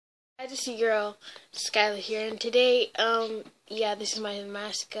Hi, this is your girl, Skylar here, and today, yeah, this is my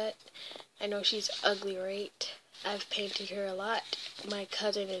mascot. I know she's ugly, right? I've painted her a lot. My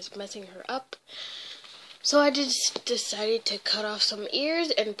cousin is messing her up. So I just decided to cut off some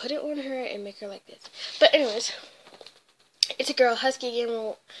ears and put it on her and make her like this. But anyways, it's a girl, Husky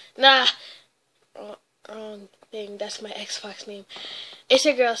Gamer. Nah, wrong thing. That's my Xbox name. It's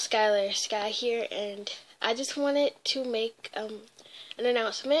your girl, Skylar, Sky here, and I just wanted to make, an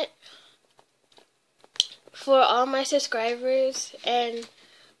announcement for all my subscribers and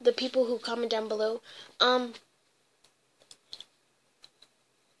the people who comment down below.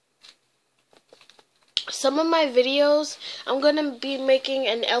 Some of my videos, I'm gonna be making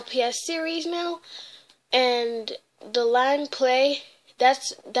an LPS series now, and the line play,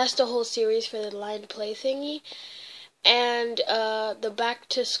 that's the whole series for the line play thingy, and the back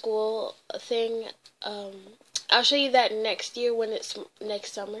to school thing. I'll show you that next year when it's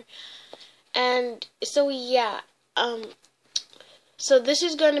next summer. And so yeah, so this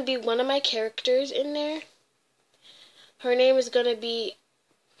is going to be one of my characters in there. Her name is going to be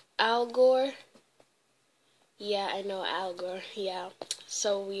Al Gore. Yeah, I know, Al Gore. Yeah,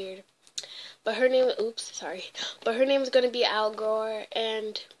 so weird. But her name, but her name is going to be Al Gore,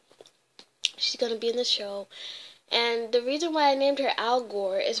 and she's going to be in the show. And the reason why I named her Al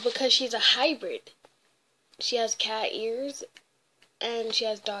Gore is because she's a hybrid. She has cat ears and she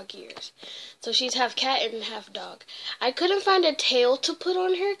has dog ears. So she's half cat and half dog. I couldn't find a tail to put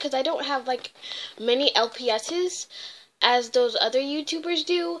on her because I don't have like many LPSs as those other YouTubers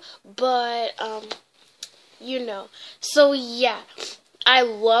do, but you know. So yeah, I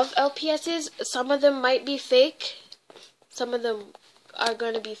love LPSs. Some of them might be fake. Some of them are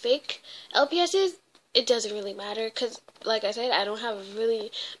going to be fake LPSs. It doesn't really matter because, like I said, I don't have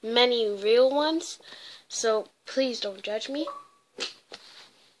really many real ones. So please don't judge me.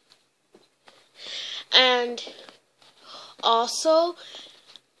 And also,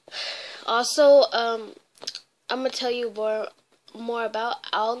 I'm gonna tell you more about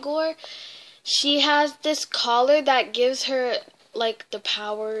Al Gore. She has this collar that gives her like the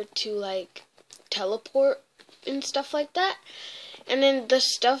power to like teleport and stuff like that. And then the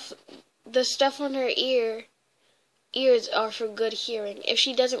stuff on her ears are for good hearing. If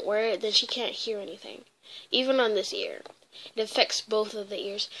she doesn't wear it, then she can't hear anything. Even on this ear, it affects both of the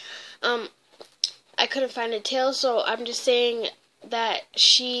ears. I couldn't find a tail, so I'm just saying that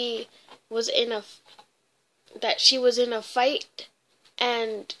she was in a fight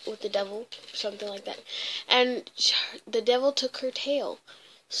and with the devil, something like that, and the devil took her tail.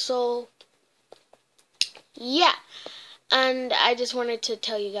 So yeah, and I just wanted to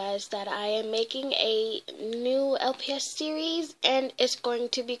tell you guys that I am making a new LPS series, and it's going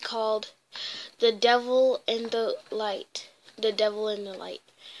to be called The Devil in the Light. The Devil in the Light.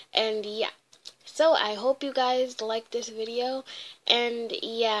 And yeah. So I hope you guys like this video, and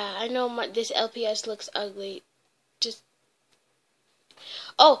yeah, I know this LPS looks ugly.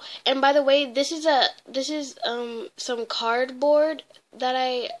 Oh, and by the way, this is some cardboard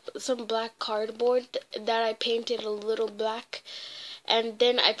some black cardboard that I painted a little black, and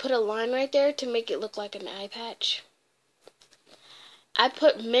then I put a line right there to make it look like an eye patch. I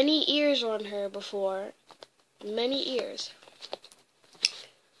put many ears on her before, many ears.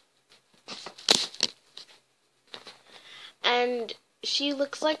 And she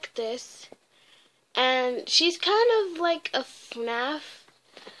looks like this, and she's kind of like a FNAF,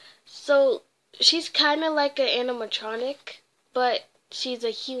 so she's kind of like an animatronic, but she's a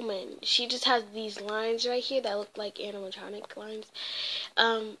human. She just has these lines right here that look like animatronic lines.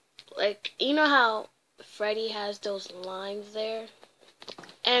 Like, you know how Freddy has those lines there?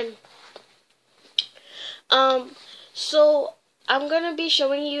 And so I'm gonna be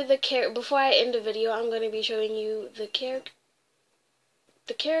showing you before I end the video. I'm gonna be showing you the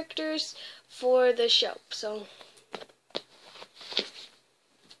characters for the show. So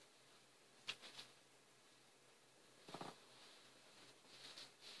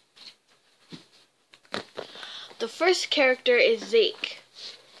the first character is Zeke.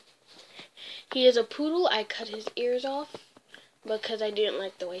 He is a poodle. I cut his ears off because I didn't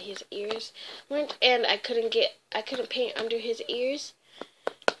like the way his ears went, and I couldn't paint under his ears.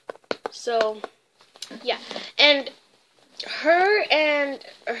 So yeah, and her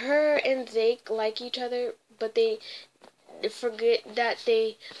and Zeke like each other, but they forget that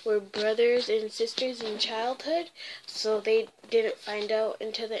they were brothers and sisters in childhood, so they didn't find out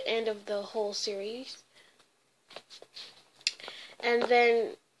until the end of the whole series. And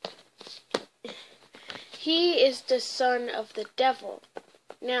then he is the son of the devil.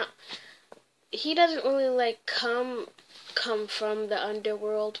 Now, he doesn't really like come come from the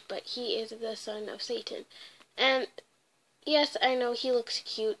underworld, but he is the son of Satan. And yes, I know he looks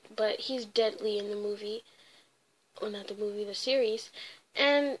cute, but he's deadly in the movie. Well, not the movie, the series.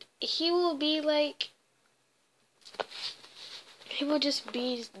 And he will be like, he will just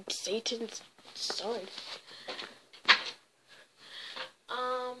be Satan's son.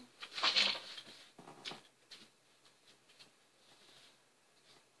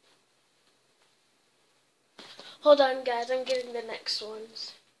 Hold on, guys, I'm getting the next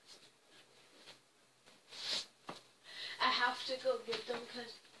ones. I have to go get them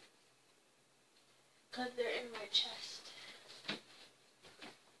because they're in my chest.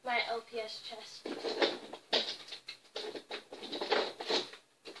 My LPS chest.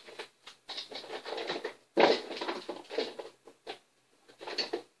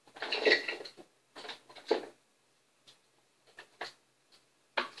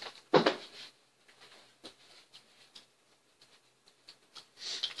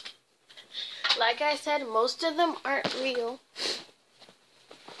 Like I said, most of them aren't real.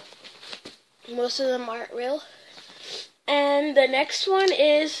 Most of them aren't real. And the next one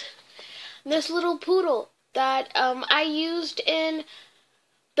is this little poodle that I used in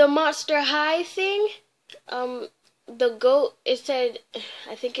the Monster High thing. The goat, I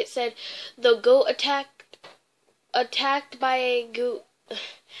think it said, the goat attacked by a goat.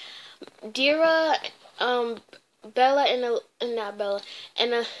 Dira, Bella,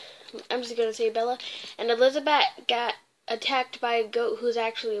 I'm just gonna say Bella, and Elizabeth got attacked by a goat who's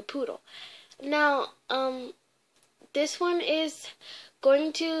actually a poodle. Now, this one is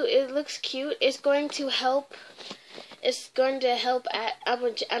going to, it looks cute. It's going to help,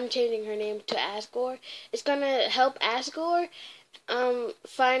 I'm changing her name to Asgore. It's going to help Asgore,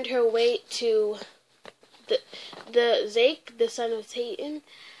 find her way to the Zeke, the son of Satan.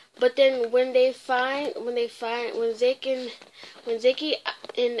 But then when Zeke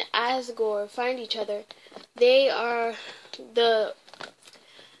and Asgore find each other, the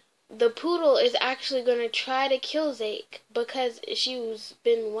poodle is actually going to try to kill Zeke because she's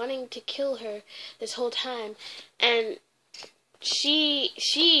been wanting to kill her this whole time, and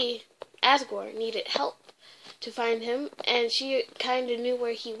Asgore needed help to find him, and she kind of knew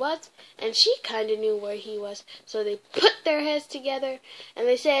where he was, and she kind of knew where he was, so they put their heads together, and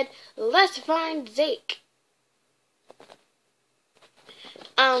they said, let's find Zeke.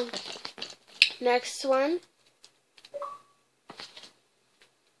 Next one.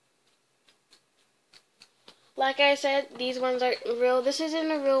 Like I said, these ones are real. This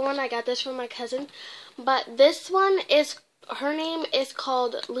isn't a real one. I got this from my cousin. But this one her name is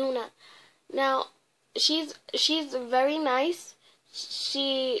called Luna. Now, she's very nice.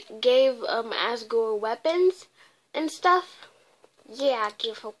 She gave Asgore weapons and stuff. Yeah, I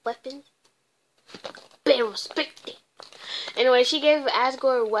give her weapons. Better respect it. Anyway, she gave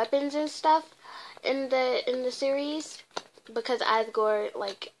Asgore weapons and stuff in the series, because Asgore,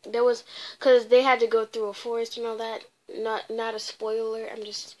 because they had to go through a forest and all that. Not a spoiler. I'm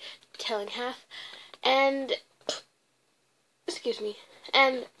just telling half. And excuse me.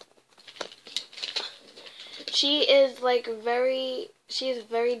 And she is very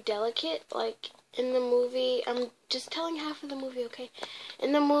delicate. Like in the movie, I'm just telling half of the movie, okay?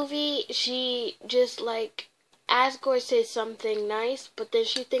 In the movie, she just Asgore says something nice, but then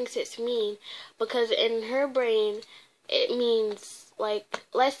she thinks it's mean, because in her brain it means,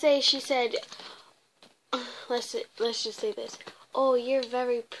 let's say she said, let's just say this, oh, you're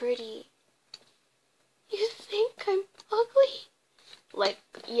very pretty. You think I'm ugly?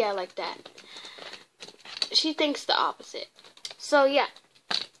 Yeah, like that. She thinks the opposite. So yeah,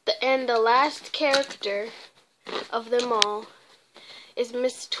 the last character of them all is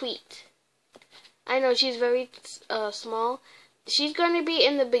Miss Tweet. I know she's very small. She's going to be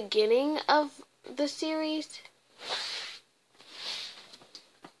in the beginning of the series.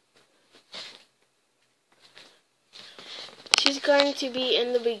 She's going to be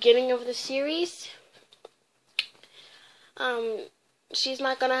in the beginning of the series. She's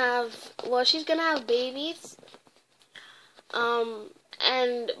not gonna have, she's gonna have babies.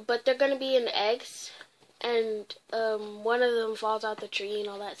 But they're gonna be in eggs, and one of them falls out the tree and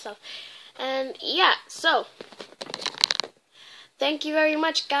all that stuff. And yeah, so thank you very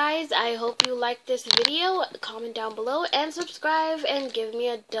much, guys. I hope you liked this video. Comment down below and subscribe and give me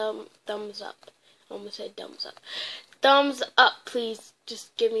a thumbs up. I almost said thumbs up. Thumbs up, please.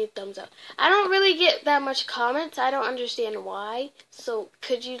 Just give me a thumbs up. I don't really get that much comments. I don't understand why. So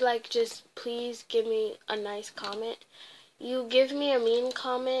could you just please give me a nice comment? You give me a mean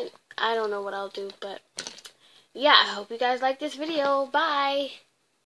comment, I don't know what I'll do. But yeah, I hope you guys like this video. Bye.